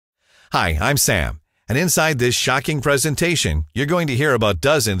Hi, I'm Sam, and inside this shocking presentation, you're going to hear about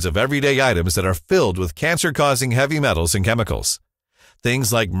dozens of everyday items that are filled with cancer-causing heavy metals and chemicals.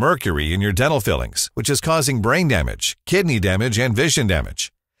 Things like mercury in your dental fillings, which is causing brain damage, kidney damage, and vision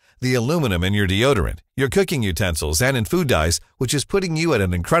damage. The aluminum in your deodorant, your cooking utensils, and in food dyes, which is putting you at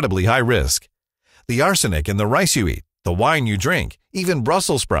an incredibly high risk. The arsenic in the rice you eat, the wine you drink, even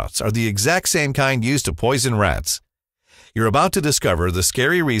Brussels sprouts are the exact same kind used to poison rats. You're about to discover the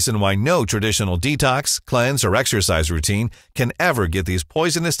scary reason why no traditional detox, cleanse, or exercise routine can ever get these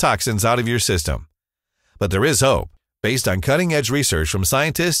poisonous toxins out of your system. But there is hope, based on cutting-edge research from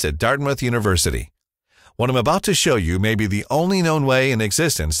scientists at Dartmouth University. What I'm about to show you may be the only known way in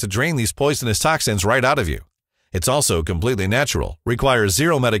existence to drain these poisonous toxins right out of you. It's also completely natural, requires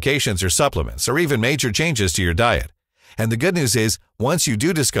zero medications or supplements, or even major changes to your diet. And the good news is, once you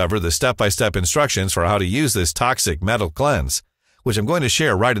do discover the step-by-step instructions for how to use this toxic metal cleanse, which I'm going to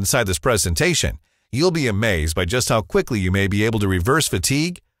share right inside this presentation, you'll be amazed by just how quickly you may be able to reverse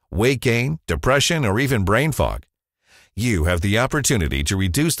fatigue, weight gain, depression, or even brain fog. You have the opportunity to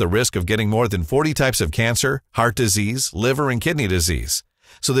reduce the risk of getting more than 40 types of cancer, heart disease, liver, and kidney disease,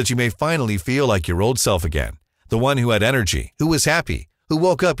 so that you may finally feel like your old self again, the one who had energy, who was happy, who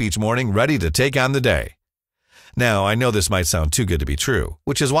woke up each morning ready to take on the day. Now, I know this might sound too good to be true,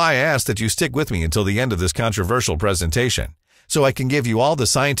 which is why I ask that you stick with me until the end of this controversial presentation, so I can give you all the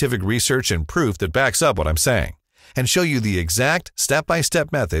scientific research and proof that backs up what I'm saying, and show you the exact step-by-step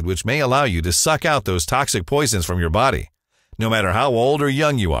method which may allow you to suck out those toxic poisons from your body, no matter how old or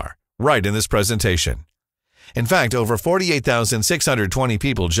young you are, right in this presentation. In fact, over 48,620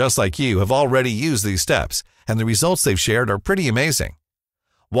 people just like you have already used these steps, and the results they've shared are pretty amazing.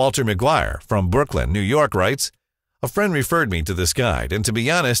 Walter McGuire from Brooklyn, New York writes, "A friend referred me to this guide, and to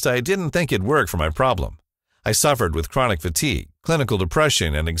be honest, I didn't think it'd work for my problem. I suffered with chronic fatigue, clinical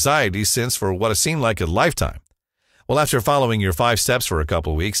depression, and anxiety since for what seemed like a lifetime. Well, after following your 5 steps for a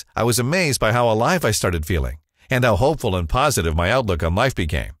couple weeks, I was amazed by how alive I started feeling, and how hopeful and positive my outlook on life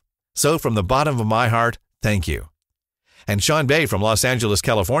became. So from the bottom of my heart, thank you." And Sean Bay from Los Angeles,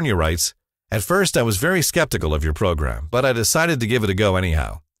 California writes, "At first I was very skeptical of your program, but I decided to give it a go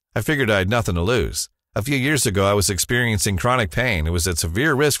anyhow. I figured I had nothing to lose. A few years ago I was experiencing chronic pain and was at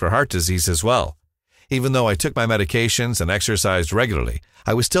severe risk for heart disease as well. Even though I took my medications and exercised regularly,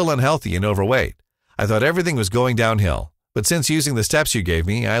 I was still unhealthy and overweight. I thought everything was going downhill, but since using the steps you gave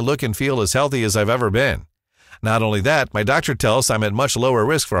me, I look and feel as healthy as I've ever been. Not only that, my doctor tells I'm at much lower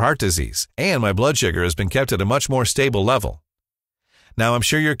risk for heart disease, and my blood sugar has been kept at a much more stable level." Now, I'm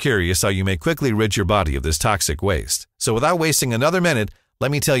sure you're curious how you may quickly rid your body of this toxic waste. So without wasting another minute,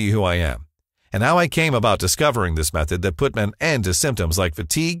 let me tell you who I am, and how I came about discovering this method that put an end to symptoms like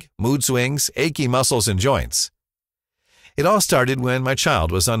fatigue, mood swings, achy muscles, and joints. It all started when my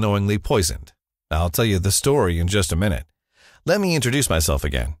child was unknowingly poisoned. I'll tell you the story in just a minute. Let me introduce myself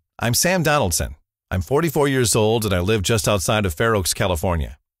again. I'm Sam Donaldson. I'm 44 years old and I live just outside of Fair Oaks,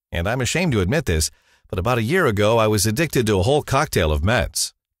 California. And I'm ashamed to admit this, but about a year ago I was addicted to a whole cocktail of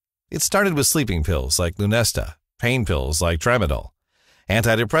meds. It started with sleeping pills like Lunesta, pain pills like Tramadol,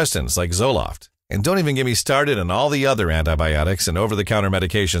 antidepressants like Zoloft, and don't even get me started on all the other antibiotics and over-the-counter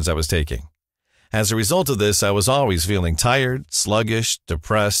medications I was taking. As a result of this, I was always feeling tired, sluggish,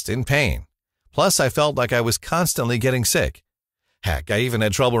 depressed, in pain. Plus, I felt like I was constantly getting sick. Heck, I even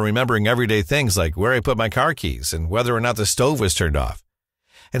had trouble remembering everyday things like where I put my car keys and whether or not the stove was turned off.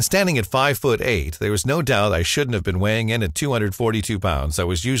 And standing at 5'8", there was no doubt I shouldn't have been weighing in at 242 pounds I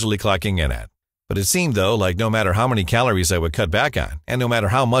was usually clocking in at. But it seemed, though, like no matter how many calories I would cut back on, and no matter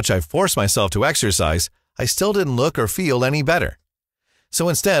how much I forced myself to exercise, I still didn't look or feel any better. So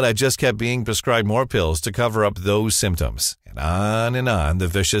instead, I just kept being prescribed more pills to cover up those symptoms, and on the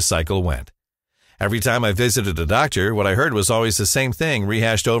vicious cycle went. Every time I visited a doctor, what I heard was always the same thing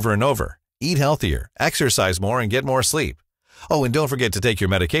rehashed over and over. Eat healthier, exercise more, and get more sleep. Oh, and don't forget to take your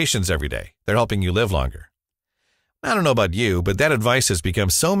medications every day. They're helping you live longer. I don't know about you, but that advice has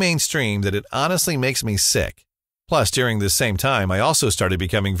become so mainstream that it honestly makes me sick. Plus, during this same time, I also started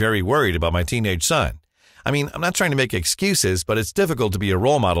becoming very worried about my teenage son. I mean, I'm not trying to make excuses, but it's difficult to be a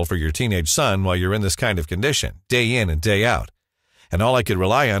role model for your teenage son while you're in this kind of condition, day in and day out. And all I could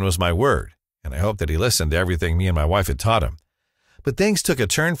rely on was my word, and I hoped that he listened to everything me and my wife had taught him. But things took a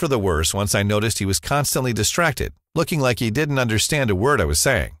turn for the worse once I noticed he was constantly distracted, looking like he didn't understand a word I was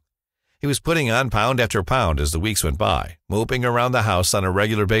saying. He was putting on pound after pound as the weeks went by, moping around the house on a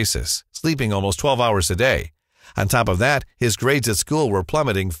regular basis, sleeping almost 12 hours a day. On top of that, his grades at school were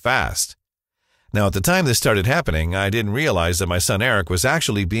plummeting fast. Now, at the time this started happening, I didn't realize that my son Eric was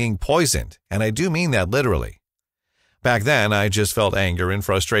actually being poisoned, and I do mean that literally. Back then, I just felt anger and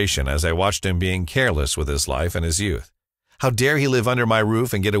frustration as I watched him being careless with his life and his youth. How dare he live under my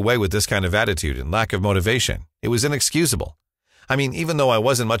roof and get away with this kind of attitude and lack of motivation? It was inexcusable. I mean, even though I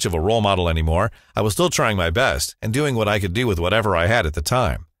wasn't much of a role model anymore, I was still trying my best and doing what I could do with whatever I had at the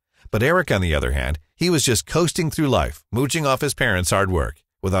time. But Eric, on the other hand, he was just coasting through life, mooching off his parents' hard work,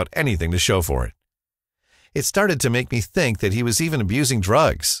 without anything to show for it. It started to make me think that he was even abusing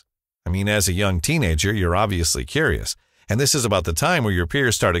drugs. I mean, as a young teenager, you're obviously curious, and this is about the time where your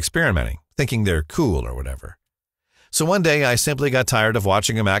peers start experimenting, thinking they're cool or whatever. So one day, I simply got tired of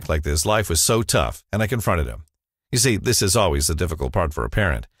watching him act like this life was so tough, and I confronted him. You see, this is always the difficult part for a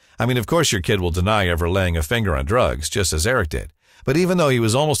parent. I mean, of course your kid will deny ever laying a finger on drugs, just as Eric did. But even though he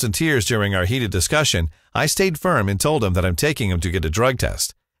was almost in tears during our heated discussion, I stayed firm and told him that I'm taking him to get a drug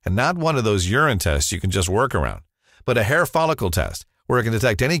test. And not one of those urine tests you can just work around, but a hair follicle test, where it can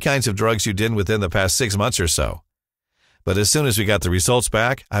detect any kinds of drugs you did within the past 6 months or so. But as soon as we got the results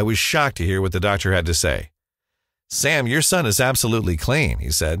back, I was shocked to hear what the doctor had to say. "Sam, your son is absolutely clean,"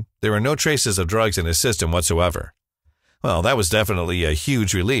 he said. "There are no traces of drugs in his system whatsoever." Well, that was definitely a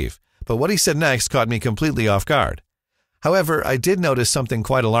huge relief, but what he said next caught me completely off guard. However, I did notice something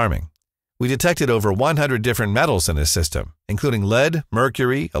quite alarming. We detected over 100 different metals in his system, including lead,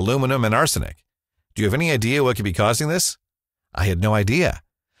 mercury, aluminum, and arsenic. Do you have any idea what could be causing this? I had no idea.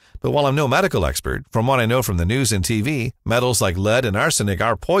 But while I'm no medical expert, from what I know from the news and TV, metals like lead and arsenic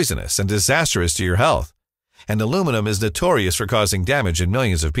are poisonous and disastrous to your health. And aluminum is notorious for causing damage in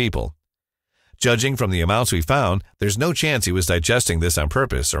millions of people. Judging from the amounts we found, there's no chance he was digesting this on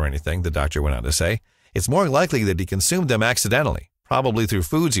purpose or anything, the doctor went on to say. It's more likely that he consumed them accidentally, probably through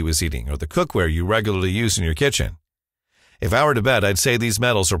foods he was eating or the cookware you regularly use in your kitchen. If I were to bet, I'd say these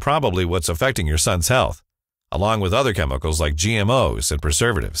metals are probably what's affecting your son's health, along with other chemicals like GMOs and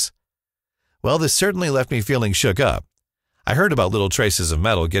preservatives. Well, this certainly left me feeling shook up. I heard about little traces of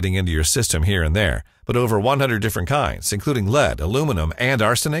metal getting into your system here and there, but over 100 different kinds, including lead, aluminum, and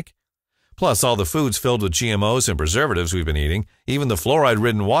arsenic? Plus all the foods filled with GMOs and preservatives we've been eating, even the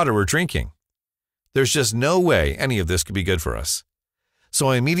fluoride-ridden water we're drinking. There's just no way any of this could be good for us. So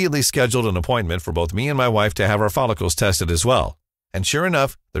I immediately scheduled an appointment for both me and my wife to have our follicles tested as well. And sure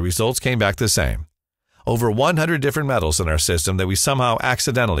enough, the results came back the same. Over 100 different metals in our system that we somehow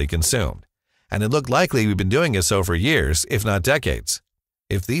accidentally consumed. And it looked likely we've been doing it so for years, if not decades.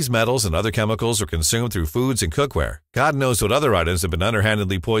 If these metals and other chemicals are consumed through foods and cookware, God knows what other items have been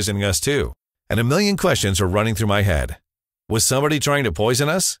underhandedly poisoning us too. And a million questions were running through my head. Was somebody trying to poison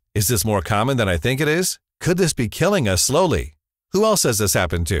us? Is this more common than I think it is? Could this be killing us slowly? Who else has this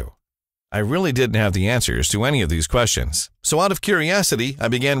happened to? I really didn't have the answers to any of these questions. So out of curiosity, I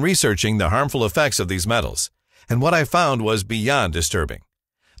began researching the harmful effects of these metals. And what I found was beyond disturbing.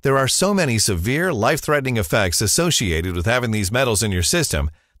 There are so many severe, life-threatening effects associated with having these metals in your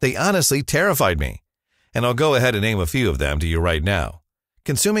system, they honestly terrified me. And I'll go ahead and name a few of them to you right now.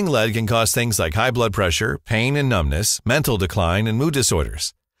 Consuming lead can cause things like high blood pressure, pain and numbness, mental decline, and mood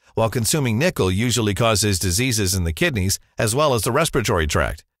disorders. While consuming nickel usually causes diseases in the kidneys as well as the respiratory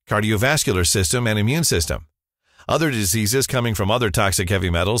tract, cardiovascular system, and immune system. Other diseases coming from other toxic heavy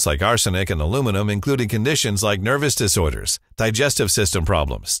metals like arsenic and aluminum included conditions like nervous disorders, digestive system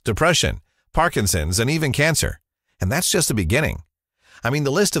problems, depression, Parkinson's, and even cancer. And that's just the beginning. I mean,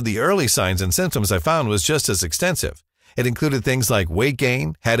 the list of the early signs and symptoms I found was just as extensive. It included things like weight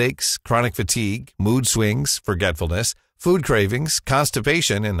gain, headaches, chronic fatigue, mood swings, forgetfulness, food cravings,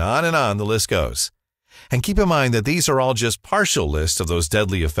 constipation, and on the list goes. And keep in mind that these are all just partial lists of those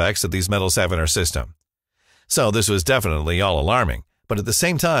deadly effects that these metals have in our system. So this was definitely all alarming, but at the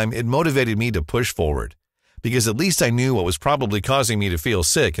same time, it motivated me to push forward. Because at least I knew what was probably causing me to feel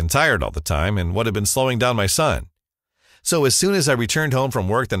sick and tired all the time and what had been slowing down my son. So as soon as I returned home from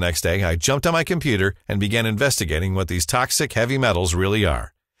work the next day, I jumped on my computer and began investigating what these toxic heavy metals really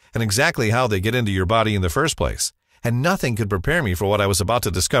are, and exactly how they get into your body in the first place. And nothing could prepare me for what I was about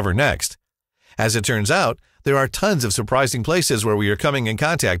to discover next. As it turns out, there are tons of surprising places where we are coming in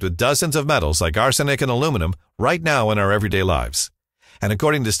contact with dozens of metals like arsenic and aluminum right now in our everyday lives. And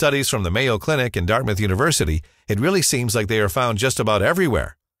according to studies from the Mayo Clinic and Dartmouth University, it really seems like they are found just about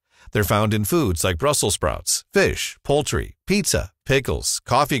everywhere. They're found in foods like Brussels sprouts, fish, poultry, pizza, pickles,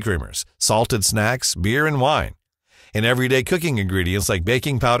 coffee creamers, salted snacks, beer, and wine. In everyday cooking ingredients like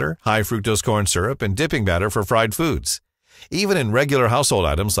baking powder, high fructose corn syrup, and dipping batter for fried foods. Even in regular household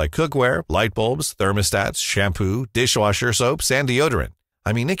items like cookware, light bulbs, thermostats, shampoo, dishwasher soaps, and deodorant.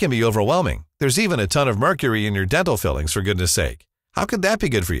 I mean, it can be overwhelming. There's even a ton of mercury in your dental fillings, for goodness sake. How could that be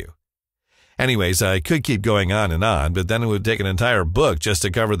good for you? Anyways, I could keep going on, but then it would take an entire book just to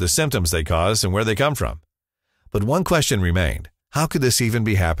cover the symptoms they cause and where they come from. But one question remained. How could this even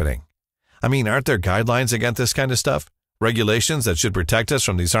be happening? I mean, aren't there guidelines against this kind of stuff? Regulations that should protect us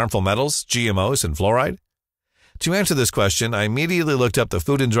from these harmful metals, GMOs, and fluoride? To answer this question, I immediately looked up the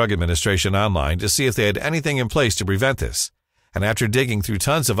Food and Drug Administration online to see if they had anything in place to prevent this. And after digging through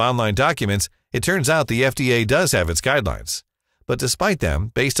tons of online documents, it turns out the FDA does have its guidelines. But despite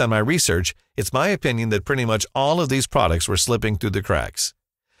them, based on my research, it's my opinion that pretty much all of these products were slipping through the cracks.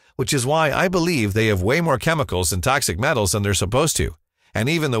 Which is why I believe they have way more chemicals and toxic metals than they're supposed to, and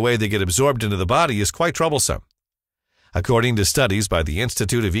even the way they get absorbed into the body is quite troublesome. According to studies by the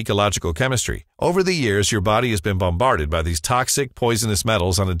Institute of Ecological Chemistry, over the years your body has been bombarded by these toxic, poisonous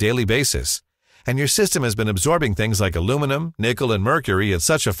metals on a daily basis, and your system has been absorbing things like aluminum, nickel, and mercury at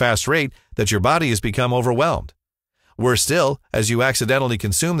such a fast rate that your body has become overwhelmed. Worse still, as you accidentally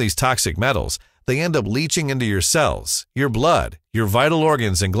consume these toxic metals, they end up leaching into your cells, your blood, your vital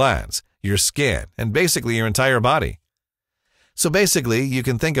organs and glands, your skin, and basically your entire body. So basically, you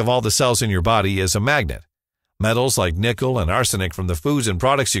can think of all the cells in your body as a magnet. Metals like nickel and arsenic from the foods and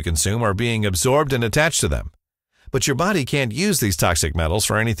products you consume are being absorbed and attached to them. But your body can't use these toxic metals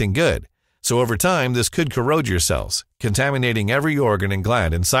for anything good, so over time this could corrode your cells, contaminating every organ and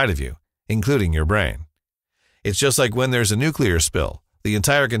gland inside of you, including your brain. It's just like when there's a nuclear spill, the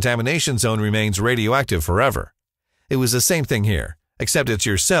entire contamination zone remains radioactive forever. It was the same thing here, except it's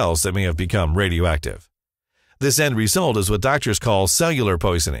your cells that may have become radioactive. This end result is what doctors call cellular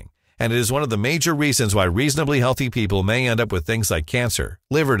poisoning, and it is one of the major reasons why reasonably healthy people may end up with things like cancer,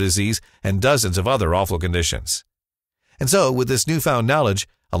 liver disease, and dozens of other awful conditions. And so, with this newfound knowledge,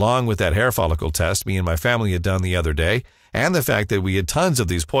 along with that hair follicle test me and my family had done the other day, and the fact that we had tons of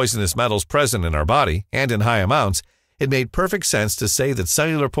these poisonous metals present in our body, and in high amounts, it made perfect sense to say that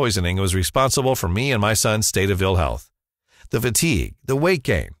cellular poisoning was responsible for me and my son's state of ill health. The fatigue, the weight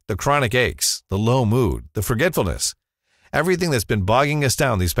gain, the chronic aches, the low mood, the forgetfulness, everything that's been bogging us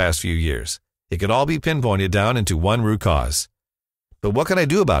down these past few years, it could all be pinpointed down into one root cause. But what could I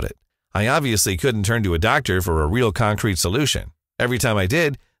do about it? I obviously couldn't turn to a doctor for a real concrete solution. Every time I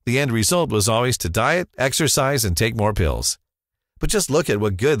did, the end result was always to diet, exercise, and take more pills. But just look at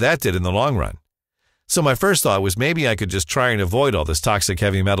what good that did in the long run. So my first thought was maybe I could just try and avoid all this toxic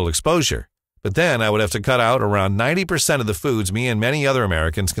heavy metal exposure. But then I would have to cut out around 90% of the foods me and many other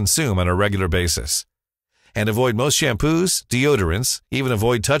Americans consume on a regular basis. And avoid most shampoos, deodorants, even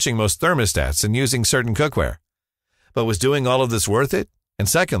avoid touching most thermostats and using certain cookware. But was doing all of this worth it? And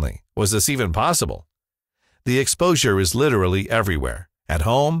secondly, was this even possible? The exposure is literally everywhere. At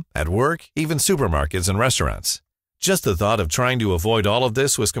home, at work, even supermarkets and restaurants. Just the thought of trying to avoid all of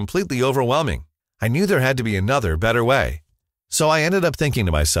this was completely overwhelming. I knew there had to be another, better way. So I ended up thinking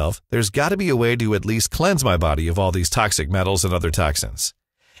to myself, there's got to be a way to at least cleanse my body of all these toxic metals and other toxins.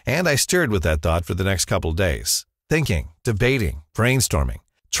 And I stirred with that thought for the next couple days, thinking, debating, brainstorming,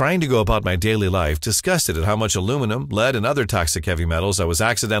 trying to go about my daily life, disgusted at how much aluminum, lead, and other toxic heavy metals I was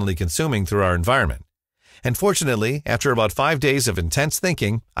accidentally consuming through our environment. And fortunately, after about 5 days of intense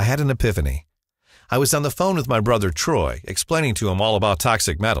thinking, I had an epiphany. I was on the phone with my brother Troy, explaining to him all about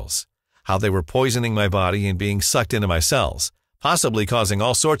toxic metals, how they were poisoning my body and being sucked into my cells, possibly causing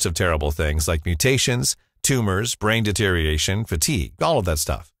all sorts of terrible things like mutations, tumors, brain deterioration, fatigue, all of that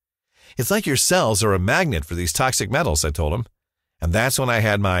stuff. It's like your cells are a magnet for these toxic metals, I told him. And that's when I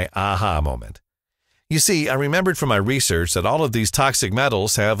had my aha moment. You see, I remembered from my research that all of these toxic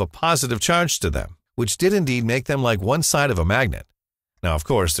metals have a positive charge to them, which did indeed make them like one side of a magnet. Now, of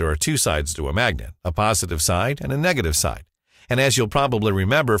course, there are two sides to a magnet, a positive side and a negative side. And as you'll probably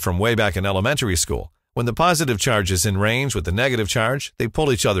remember from way back in elementary school, when the positive charge is in range with the negative charge, they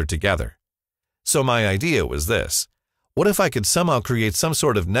pull each other together. So my idea was this. What if I could somehow create some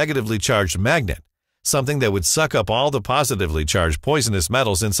sort of negatively charged magnet, something that would suck up all the positively charged poisonous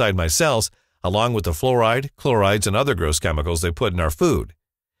metals inside my cells, along with the fluoride, chlorides, and other gross chemicals they put in our food?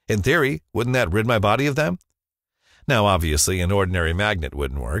 In theory, wouldn't that rid my body of them? Now, obviously, an ordinary magnet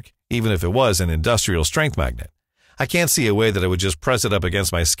wouldn't work, even if it was an industrial strength magnet. I can't see a way that I would just press it up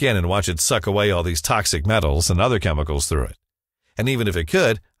against my skin and watch it suck away all these toxic metals and other chemicals through it. And even if it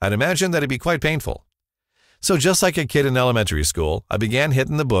could, I'd imagine that it'd be quite painful. So just like a kid in elementary school, I began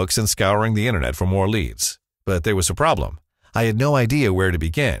hitting the books and scouring the internet for more leads. But there was a problem. I had no idea where to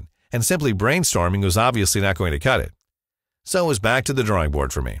begin, and simply brainstorming was obviously not going to cut it. So it was back to the drawing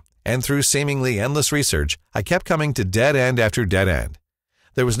board for me, and through seemingly endless research, I kept coming to dead end after dead end.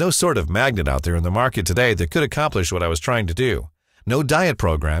 There was no sort of magnet out there in the market today that could accomplish what I was trying to do. No diet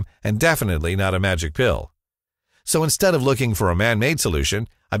program, and definitely not a magic pill. So instead of looking for a man-made solution,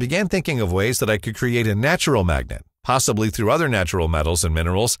 I began thinking of ways that I could create a natural magnet, possibly through other natural metals and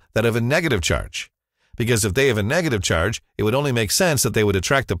minerals that have a negative charge. because if they have a negative charge, it would only make sense that they would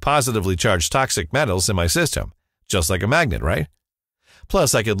attract the positively charged toxic metals in my system, just like a magnet, right?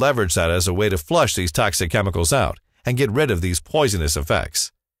 Plus, I could leverage that as a way to flush these toxic chemicals out and get rid of these poisonous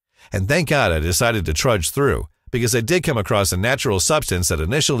effects. And thank God I decided to trudge through, because I did come across a natural substance that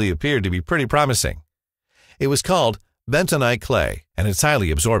initially appeared to be pretty promising. It was called bentonite clay, and it's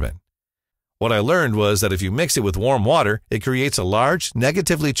highly absorbent. What I learned was that if you mix it with warm water, it creates a large,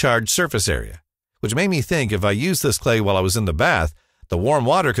 negatively charged surface area, which made me think if I used this clay while I was in the bath, the warm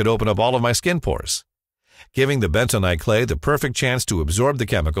water could open up all of my skin pores, giving the bentonite clay the perfect chance to absorb the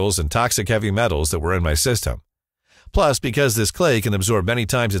chemicals and toxic heavy metals that were in my system. Plus, because this clay can absorb many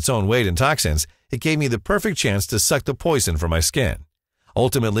times its own weight in toxins, it gave me the perfect chance to suck the poison from my skin,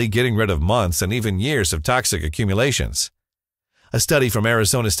 ultimately getting rid of months and even years of toxic accumulations. A study from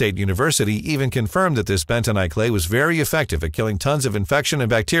Arizona State University even confirmed that this bentonite clay was very effective at killing tons of infection and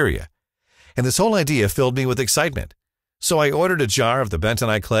bacteria, and this whole idea filled me with excitement. So I ordered a jar of the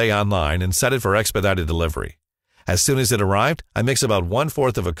bentonite clay online and set it for expedited delivery. As soon as it arrived, I mixed about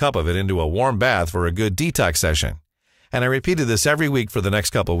 1/4 of a cup of it into a warm bath for a good detox session, and I repeated this every week for the next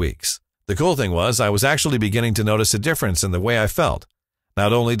couple weeks. The cool thing was I was actually beginning to notice a difference in the way I felt.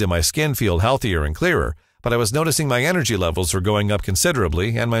 Not only did my skin feel healthier and clearer, but I was noticing my energy levels were going up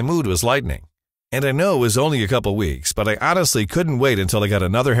considerably and my mood was lightening. And I know it was only a couple weeks, but I honestly couldn't wait until I got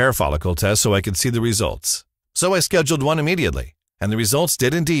another hair follicle test so I could see the results. So I scheduled one immediately, and the results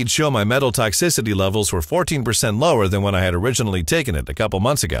did indeed show my metal toxicity levels were 14% lower than when I had originally taken it a couple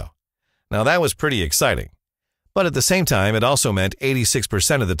months ago. Now that was pretty exciting. But at the same time, it also meant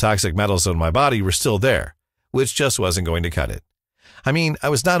 86% of the toxic metals in my body were still there, which just wasn't going to cut it. I mean, I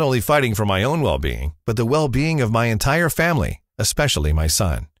was not only fighting for my own well-being, but the well-being of my entire family, especially my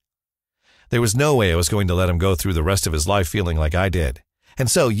son. There was no way I was going to let him go through the rest of his life feeling like I did. And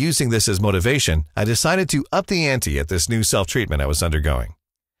so, using this as motivation, I decided to up the ante at this new self-treatment I was undergoing.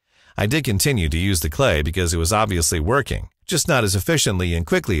 I did continue to use the clay because it was obviously working, just not as efficiently and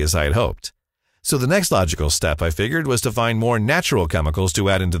quickly as I had hoped. So the next logical step, I figured, was to find more natural chemicals to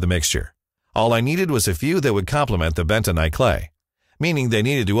add into the mixture. All I needed was a few that would complement the bentonite clay, meaning they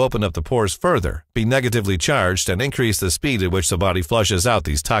needed to open up the pores further, be negatively charged, and increase the speed at which the body flushes out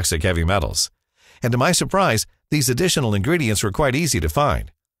these toxic heavy metals. And to my surprise, these additional ingredients were quite easy to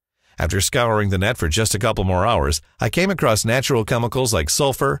find. After scouring the net for just a couple more hours, I came across natural chemicals like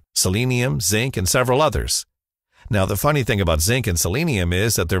sulfur, selenium, zinc, and several others. Now, the funny thing about zinc and selenium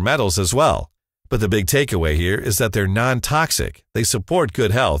is that they're metals as well. But the big takeaway here is that they're non-toxic, they support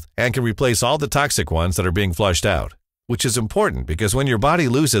good health, and can replace all the toxic ones that are being flushed out. Which is important because when your body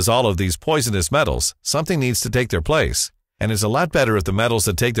loses all of these poisonous metals, something needs to take their place. And it's a lot better if the metals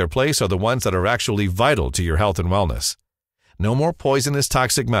that take their place are the ones that are actually vital to your health and wellness. No more poisonous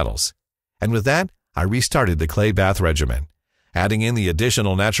toxic metals. And with that, I restarted the clay bath regimen, adding in the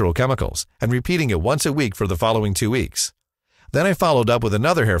additional natural chemicals and repeating it once a week for the following 2 weeks. Then I followed up with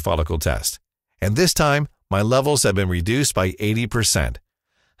another hair follicle test. And this time, my levels had been reduced by 80%.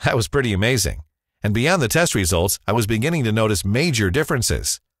 That was pretty amazing. And beyond the test results, I was beginning to notice major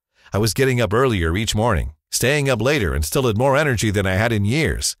differences. I was getting up earlier each morning, staying up later, and still had more energy than I had in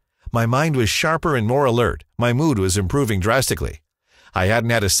years. My mind was sharper and more alert. My mood was improving drastically. I hadn't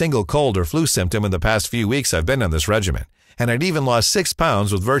had a single cold or flu symptom in the past few weeks I've been on this regimen, and I'd even lost 6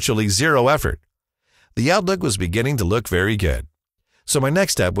 pounds with virtually zero effort. The outlook was beginning to look very good. So my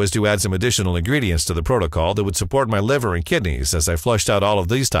next step was to add some additional ingredients to the protocol that would support my liver and kidneys as I flushed out all of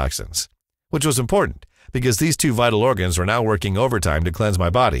these toxins. Which was important, because these two vital organs were now working overtime to cleanse my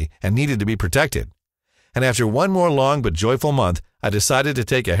body and needed to be protected. And after one more long but joyful month, I decided to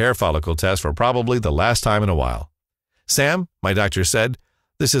take a hair follicle test for probably the last time in a while. "Sam," my doctor said,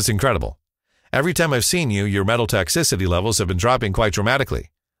 "this is incredible. Every time I've seen you, your metal toxicity levels have been dropping quite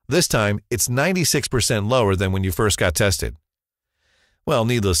dramatically. This time, it's 96% lower than when you first got tested." Well,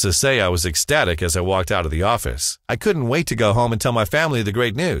 needless to say, I was ecstatic as I walked out of the office. I couldn't wait to go home and tell my family the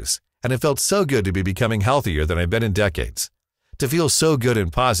great news. And it felt so good to be becoming healthier than I've been in decades. To feel so good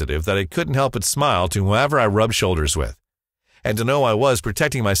and positive that I couldn't help but smile to whoever I rubbed shoulders with. And to know I was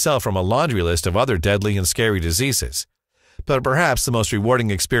protecting myself from a laundry list of other deadly and scary diseases. But perhaps the most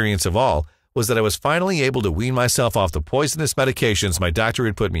rewarding experience of all was that I was finally able to wean myself off the poisonous medications my doctor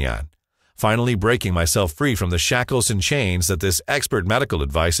had put me on. Finally breaking myself free from the shackles and chains that this expert medical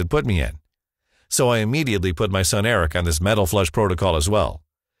advice had put me in. So I immediately put my son Eric on this metal flush protocol as well.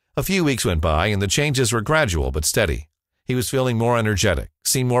 A few weeks went by and the changes were gradual but steady. He was feeling more energetic,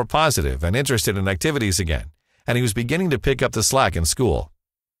 seemed more positive and interested in activities again, and he was beginning to pick up the slack in school.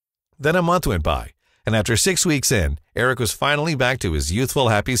 Then a month went by, and after 6 weeks in, Eric was finally back to his youthful,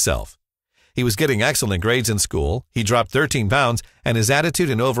 happy self. He was getting excellent grades in school, he dropped 13 pounds, and his attitude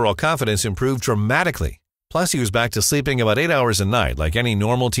and overall confidence improved dramatically. Plus, he was back to sleeping about 8 hours a night like any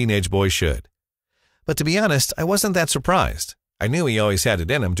normal teenage boy should. But to be honest, I wasn't that surprised. I knew he always had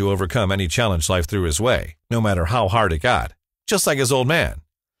it in him to overcome any challenge life threw his way, no matter how hard it got, just like his old man.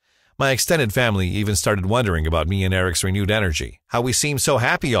 My extended family even started wondering about me and Eric's renewed energy, how we seemed so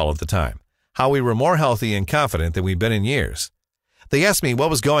happy all of the time, how we were more healthy and confident than we'd been in years. They asked me what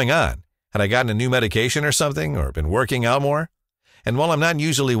was going on. Had I gotten a new medication or something, or been working out more? And while I'm not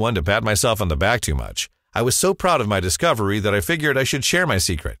usually one to pat myself on the back too much, I was so proud of my discovery that I figured I should share my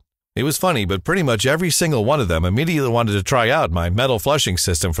secret. It was funny, but pretty much every single one of them immediately wanted to try out my metal flushing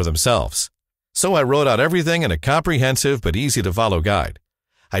system for themselves. So I wrote out everything in a comprehensive but easy-to-follow guide.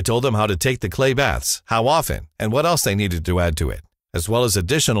 I told them how to take the clay baths, how often, and what else they needed to add to it, as well as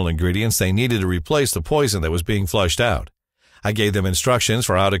additional ingredients they needed to replace the poison that was being flushed out. I gave them instructions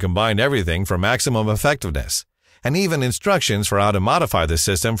for how to combine everything for maximum effectiveness, and even instructions for how to modify the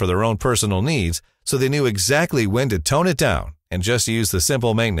system for their own personal needs so they knew exactly when to tone it down and just use the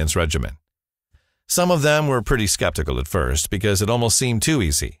simple maintenance regimen. Some of them were pretty skeptical at first because it almost seemed too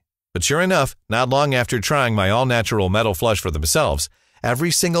easy. But sure enough, not long after trying my all-natural metal flush for themselves,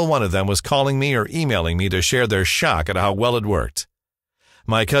 every single one of them was calling me or emailing me to share their shock at how well it worked.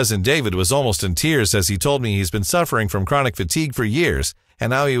 My cousin David was almost in tears as he told me he's been suffering from chronic fatigue for years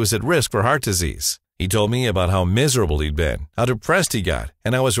and now he was at risk for heart disease. He told me about how miserable he'd been, how depressed he got,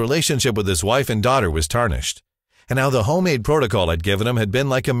 and how his relationship with his wife and daughter was tarnished, and how the homemade protocol I'd given him had been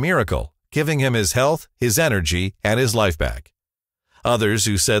like a miracle, giving him his health, his energy, and his life back. Others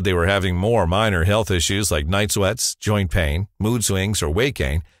who said they were having more minor health issues like night sweats, joint pain, mood swings, or weight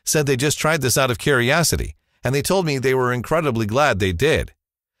gain said they just tried this out of curiosity, and they told me they were incredibly glad they did.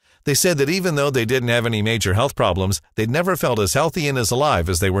 They said that even though they didn't have any major health problems, they'd never felt as healthy and as alive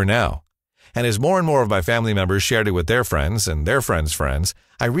as they were now. And as more and more of my family members shared it with their friends and their friends' friends,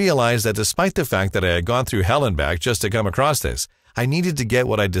 I realized that despite the fact that I had gone through hell and back just to come across this, I needed to get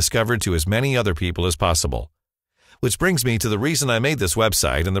what I discovered to as many other people as possible. Which brings me to the reason I made this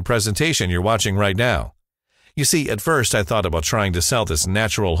website and the presentation you're watching right now. You see, at first I thought about trying to sell this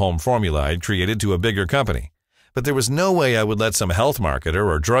natural home formula I'd created to a bigger company. But there was no way I would let some health marketer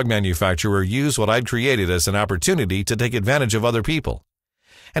or drug manufacturer use what I'd created as an opportunity to take advantage of other people.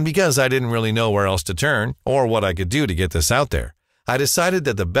 And because I didn't really know where else to turn or what I could do to get this out there, I decided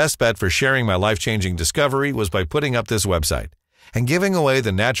that the best bet for sharing my life-changing discovery was by putting up this website and giving away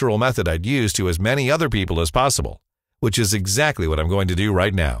the natural method I'd used to as many other people as possible, which is exactly what I'm going to do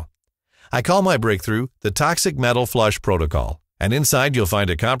right now. I call my breakthrough the Toxic Metal Flush Protocol, and inside you'll find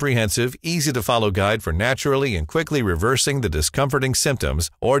a comprehensive, easy-to-follow guide for naturally and quickly reversing the discomforting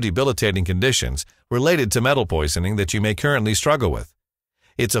symptoms or debilitating conditions related to metal poisoning that you may currently struggle with.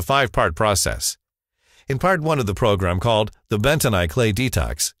 It's a 5-part process. In Part 1 of the program called the Bentonite Clay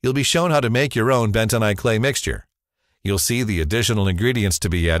Detox, you'll be shown how to make your own bentonite clay mixture. You'll see the additional ingredients to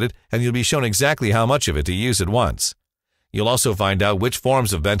be added, and you'll be shown exactly how much of it to use at once. You'll also find out which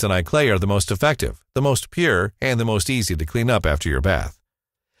forms of bentonite clay are the most effective, the most pure, and the most easy to clean up after your bath.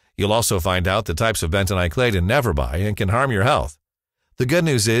 You'll also find out the types of bentonite clay to never buy and can harm your health. The good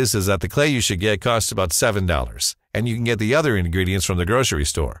news is that the clay you should get costs about $7, and you can get the other ingredients from the grocery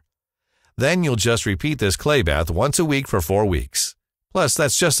store. Then you'll just repeat this clay bath once a week for 4 weeks. Plus,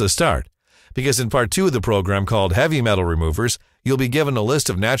 that's just the start, because in Part 2 of the program called Heavy Metal Removers, you'll be given a list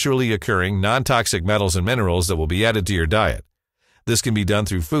of naturally occurring non-toxic metals and minerals that will be added to your diet. This can be done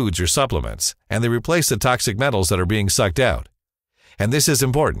through foods or supplements, and they replace the toxic metals that are being sucked out. And this is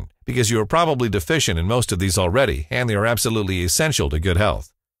important because you are probably deficient in most of these already, and they are absolutely essential to good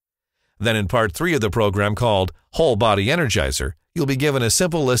health. Then in Part 3 of the program called Whole Body Energizer, you'll be given a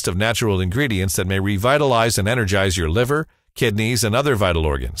simple list of natural ingredients that may revitalize and energize your liver, kidneys, and other vital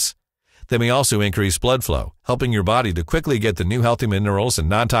organs. They may also increase blood flow, helping your body to quickly get the new healthy minerals and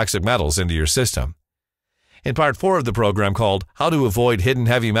non-toxic metals into your system. In Part 4 of the program called How to Avoid Hidden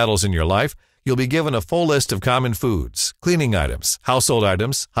Heavy Metals in Your Life, you'll be given a full list of common foods, cleaning items, household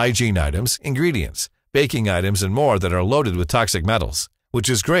items, hygiene items, ingredients, baking items, and more that are loaded with toxic metals, which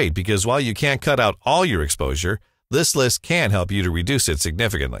is great because while you can't cut out all your exposure, this list can help you to reduce it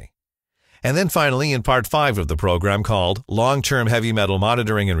significantly. And then finally, in Part 5 of the program called Long-Term Heavy Metal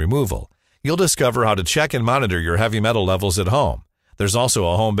Monitoring and Removal, you'll discover how to check and monitor your heavy metal levels at home. There's also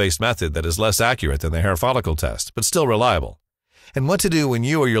a home-based method that is less accurate than the hair follicle test, but still reliable. And what to do when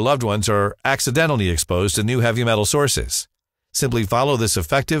you or your loved ones are accidentally exposed to new heavy metal sources. Simply follow this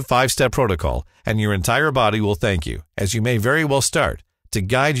effective 5-step protocol, and your entire body will thank you, as you may very well start to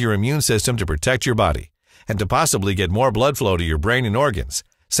guide your immune system to protect your body, and to possibly get more blood flow to your brain and organs,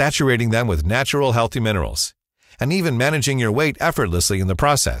 saturating them with natural healthy minerals, and even managing your weight effortlessly in the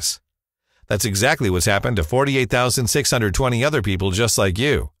process. That's exactly what's happened to 48,620 other people just like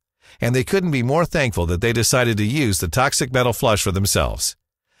you, and they couldn't be more thankful that they decided to use the Toxic Metal Flush for themselves.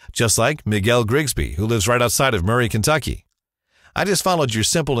 Just like Miguel Grigsby, who lives right outside of Murray, Kentucky. I just followed your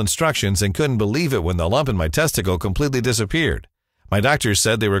simple instructions and couldn't believe it when the lump in my testicle completely disappeared. My doctors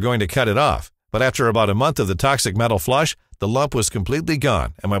said they were going to cut it off, but after about a month of the Toxic Metal Flush, the lump was completely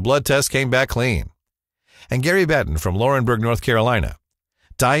gone and my blood test came back clean. And Gary Benton from Laurinburg, North Carolina.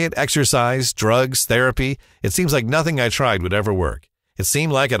 Diet, exercise, drugs, therapy, it seems like nothing I tried would ever work. It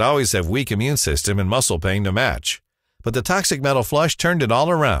seemed like I'd always have weak immune system and muscle pain to match. But the Toxic Metal Flush turned it all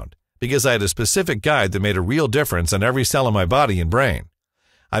around because I had a specific guide that made a real difference on every cell in my body and brain.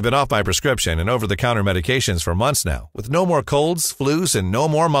 I've been off my prescription and over-the-counter medications for months now, with no more colds, flus, and no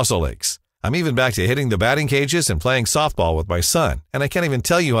more muscle aches. I'm even back to hitting the batting cages and playing softball with my son, and I can't even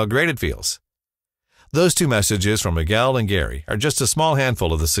tell you how great it feels. Those two messages from Miguel and Gary are just a small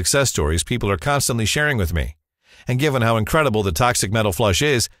handful of the success stories people are constantly sharing with me. And given how incredible the Toxic Metal Flush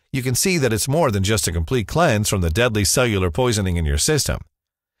is, you can see that it's more than just a complete cleanse from the deadly cellular poisoning in your system.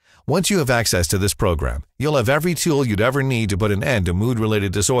 Once you have access to this program, you'll have every tool you'd ever need to put an end to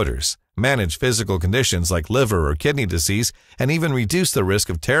mood-related disorders, manage physical conditions like liver or kidney disease, and even reduce the risk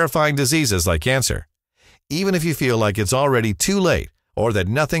of terrifying diseases like cancer. Even if you feel like it's already too late or that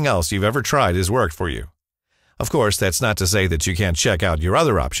nothing else you've ever tried has worked for you. Of course, that's not to say that you can't check out your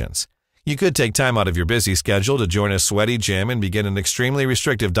other options. You could take time out of your busy schedule to join a sweaty gym and begin an extremely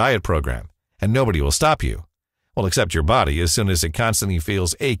restrictive diet program, and nobody will stop you. Well, except your body as soon as it constantly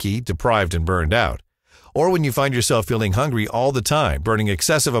feels achy, deprived, and burned out. Or when you find yourself feeling hungry all the time, burning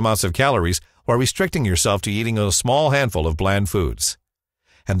excessive amounts of calories while restricting yourself to eating a small handful of bland foods.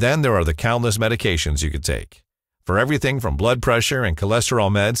 And then there are the countless medications you could take. For everything from blood pressure and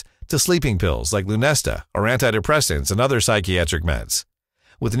cholesterol meds to sleeping pills like Lunesta or antidepressants and other psychiatric meds.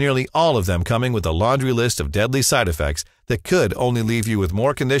 With nearly all of them coming with a laundry list of deadly side effects that could only leave you with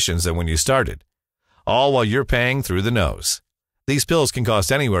more conditions than when you started. All while you're paying through the nose. These pills can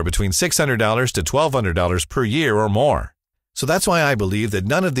cost anywhere between $600 to $1,200 per year or more. So that's why I believe that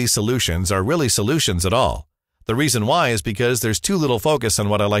none of these solutions are really solutions at all. The reason why is because there's too little focus on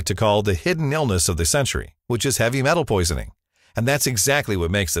what I like to call the hidden illness of the century, which is heavy metal poisoning. And that's exactly what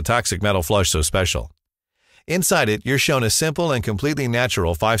makes the Toxic Metal Flush so special. Inside it, you're shown a simple and completely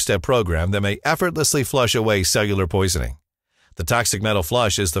natural 5-step program that may effortlessly flush away cellular poisoning. The Toxic Metal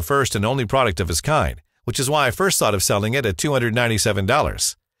Flush is the first and only product of its kind, which is why I first thought of selling it at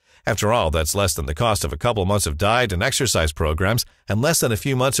 $297. After all, that's less than the cost of a couple months of diet and exercise programs and less than a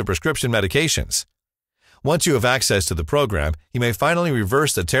few months of prescription medications. Once you have access to the program, you may finally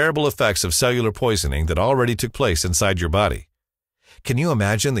reverse the terrible effects of cellular poisoning that already took place inside your body. Can you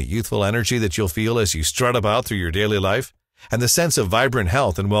imagine the youthful energy that you'll feel as you strut about through your daily life, and the sense of vibrant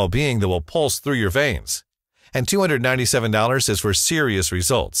health and well-being that will pulse through your veins? And $297 is for serious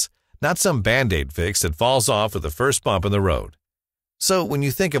results, not some Band-Aid fix that falls off with the first bump in the road. So when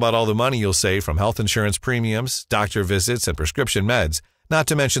you think about all the money you'll save from health insurance premiums, doctor visits, and prescription meds, not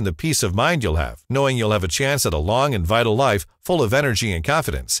to mention the peace of mind you'll have, knowing you'll have a chance at a long and vital life full of energy and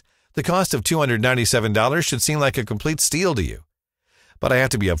confidence, the cost of $297 should seem like a complete steal to you. But I have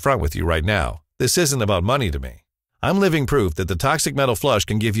to be upfront with you right now. This isn't about money to me. I'm living proof that the Toxic Metal Flush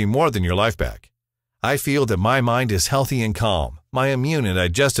can give you more than your life back. I feel that my mind is healthy and calm, my immune and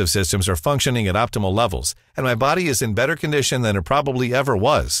digestive systems are functioning at optimal levels, and my body is in better condition than it probably ever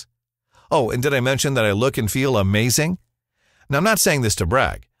was. Oh, and did I mention that I look and feel amazing? Now, I'm not saying this to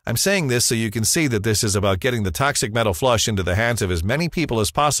brag. I'm saying this so you can see that this is about getting the Toxic Metal Flush into the hands of as many people as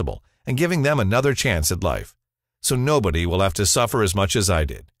possible and giving them another chance at life. So nobody will have to suffer as much as I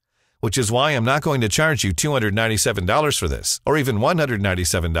did. Which is why I'm not going to charge you $297 for this, or even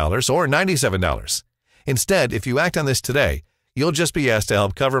 $197 or $97. Instead, if you act on this today, you'll just be asked to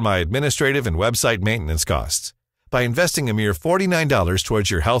help cover my administrative and website maintenance costs by investing a mere $49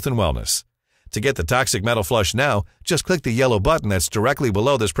 towards your health and wellness. To get the Toxic Metal Flush now, just click the yellow button that's directly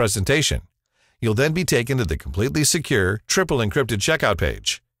below this presentation. You'll then be taken to the completely secure, triple encrypted checkout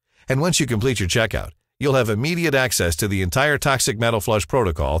page. And once you complete your checkout, you'll have immediate access to the entire Toxic Metal Flush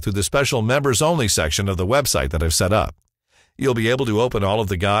protocol through the special members-only section of the website that I've set up. You'll be able to open all of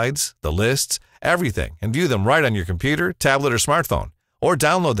the guides, the lists, everything, and view them right on your computer, tablet, or smartphone, or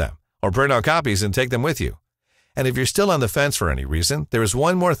download them, or print out copies and take them with you. And if you're still on the fence for any reason, there is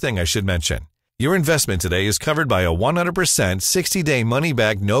one more thing I should mention. Your investment today is covered by a 100% 60-day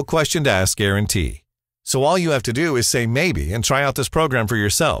money-back, no-question-asked guarantee. So all you have to do is say maybe and try out this program for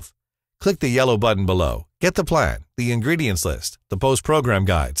yourself. Click the yellow button below, Get the plan, the ingredients list, the post-program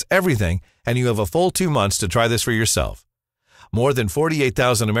guides, everything, and you have a full 2 months to try this for yourself. More than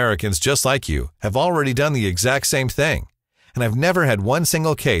 48,000 Americans just like you have already done the exact same thing, and I've never had one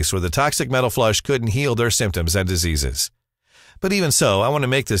single case where the toxic metal flush couldn't heal their symptoms and diseases. But even so, I want to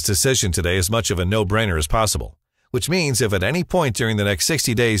make this decision today as much of a no-brainer as possible, which means if at any point during the next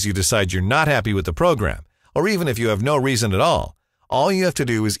 60 days you decide you're not happy with the program, or even if you have no reason at all you have to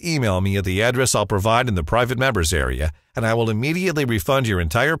do is email me at the address I'll provide in the private members area, and I will immediately refund your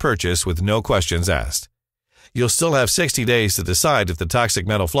entire purchase with no questions asked. You'll still have 60 days to decide if the toxic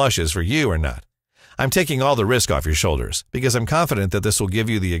metal flush is for you or not. I'm taking all the risk off your shoulders because I'm confident that this will give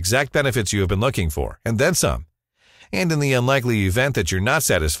you the exact benefits you have been looking for, and then some. And in the unlikely event that you're not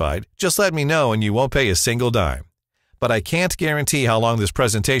satisfied, just let me know and you won't pay a single dime. But I can't guarantee how long this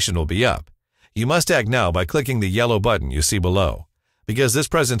presentation will be up. You must act now by clicking the yellow button you see below, because this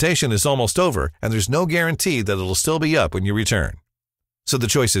presentation is almost over and there's no guarantee that it'll still be up when you return. So the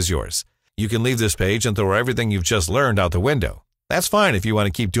choice is yours. You can leave this page and throw everything you've just learned out the window. That's fine if you want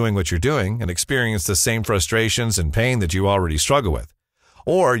to keep doing what you're doing and experience the same frustrations and pain that you already struggle with.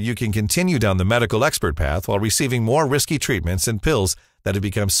 Or you can continue down the medical expert path while receiving more risky treatments and pills that have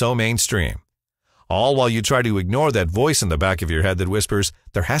become so mainstream. All while you try to ignore that voice in the back of your head that whispers,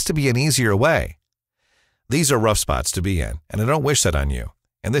 there has to be an easier way. These are rough spots to be in, and I don't wish that on you.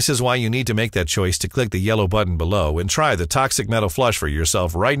 And this is why you need to make that choice to click the yellow button below and try the toxic metal flush for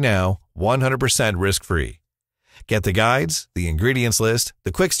yourself right now, 100% risk-free. Get the guides, the ingredients list,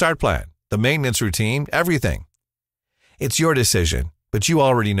 the quick start plan, the maintenance routine, everything. It's your decision, but you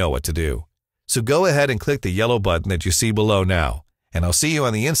already know what to do. So go ahead and click the yellow button that you see below now, and I'll see you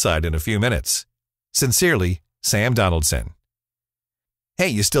on the inside in a few minutes. Sincerely, Sam Donaldson. Hey,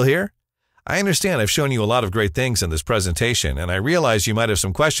 you still here? I understand I've shown you a lot of great things in this presentation, and I realize you might have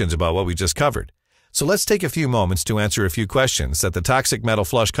some questions about what we just covered. So let's take a few moments to answer a few questions that the toxic metal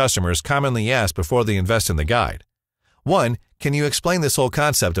flush customers commonly ask before they invest in the guide. 1. Can you explain this whole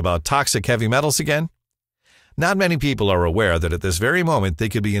concept about toxic heavy metals again? Not many people are aware that at this very moment they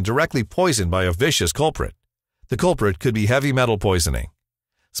could be indirectly poisoned by a vicious culprit. The culprit could be heavy metal poisoning.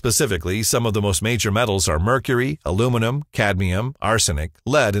 Specifically, some of the most major metals are mercury, aluminum, cadmium, arsenic,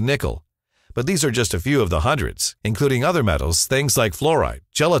 lead, and nickel. But these are just a few of the hundreds, including other metals, things like fluoride,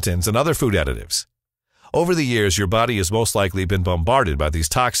 gelatins, and other food additives. Over the years, your body has most likely been bombarded by these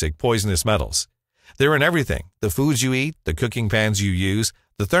toxic, poisonous metals. They're in everything: the foods you eat, the cooking pans you use,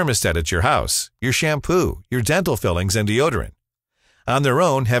 the thermostat at your house, your shampoo, your dental fillings, and deodorant. On their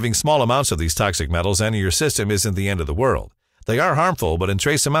own, having small amounts of these toxic metals enter your system isn't the end of the world. They are harmful, but in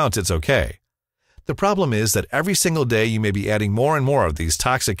trace amounts it's okay. The problem is that every single day you may be adding more and more of these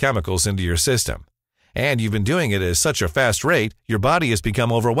toxic chemicals into your system. And you've been doing it at such a fast rate, your body has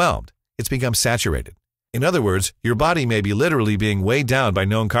become overwhelmed. It's become saturated. In other words, your body may be literally being weighed down by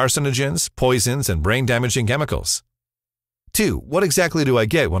known carcinogens, poisons, and brain-damaging chemicals. 2. What exactly do I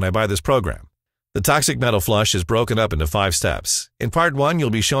get when I buy this program? The toxic metal flush is broken up into 5 steps. In part 1, you'll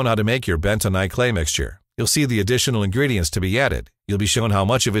be shown how to make your bentonite clay mixture. You'll see the additional ingredients to be added. You'll be shown how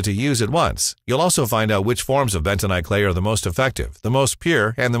much of it to use at once. You'll also find out which forms of bentonite clay are the most effective, the most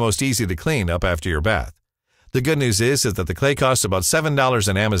pure, and the most easy to clean up after your bath. The good news is that the clay costs about $7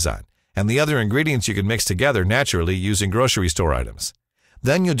 on Amazon, and the other ingredients you can mix together naturally using grocery store items.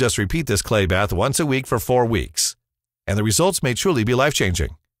 Then you'll just repeat this clay bath once a week for 4 weeks. And the results may truly be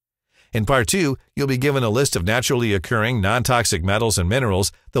life-changing. In part 2, you'll be given a list of naturally occurring non-toxic metals and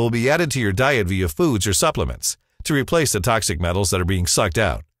minerals that will be added to your diet via foods or supplements to replace the toxic metals that are being sucked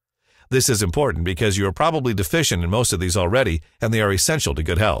out. This is important because you are probably deficient in most of these already, and they are essential to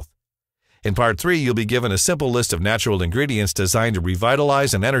good health. In part 3, you'll be given a simple list of natural ingredients designed to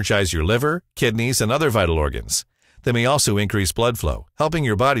revitalize and energize your liver, kidneys, and other vital organs. They may also increase blood flow, helping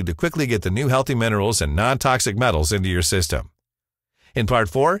your body to quickly get the new healthy minerals and non-toxic metals into your system. In part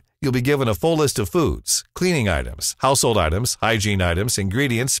 4, you'll be given a full list of foods, cleaning items, household items, hygiene items,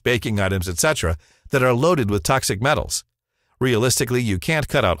 ingredients, baking items, etc. that are loaded with toxic metals. Realistically, you can't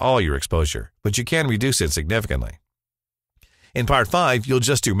cut out all your exposure, but you can reduce it significantly. In part 5, you'll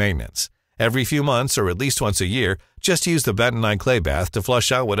just do maintenance. Every few months, or at least once a year, just use the bentonite clay bath to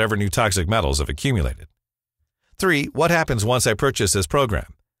flush out whatever new toxic metals have accumulated. 3. What happens once I purchase this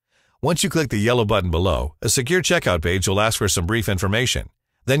program? Once you click the yellow button below, a secure checkout page will ask for some brief information.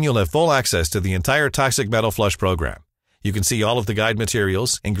 Then you'll have full access to the entire toxic metal flush program. You can see all of the guide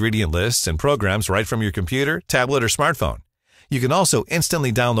materials, ingredient lists, and programs right from your computer, tablet, or smartphone. You can also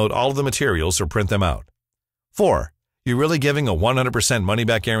instantly download all of the materials or print them out. 4. You're really giving a 100%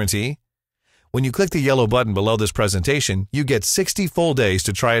 money-back guarantee? When you click the yellow button below this presentation, you get 60 full days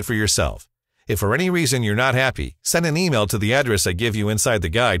to try it for yourself. If for any reason you're not happy, send an email to the address I give you inside the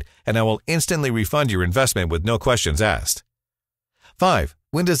guide, and I will instantly refund your investment with no questions asked. 5.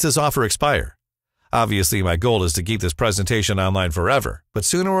 When does this offer expire? Obviously, my goal is to keep this presentation online forever, but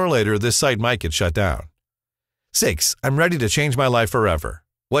sooner or later this site might get shut down. 6. I'm ready to change my life forever.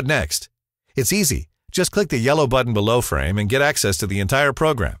 What next? It's easy. Just click the yellow button below Frame and get access to the entire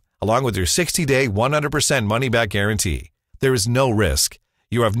program, along with your 60-day, 100% money-back guarantee. There is no risk.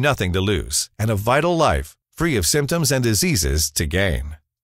 You have nothing to lose, and a vital life, free of symptoms and diseases, to gain.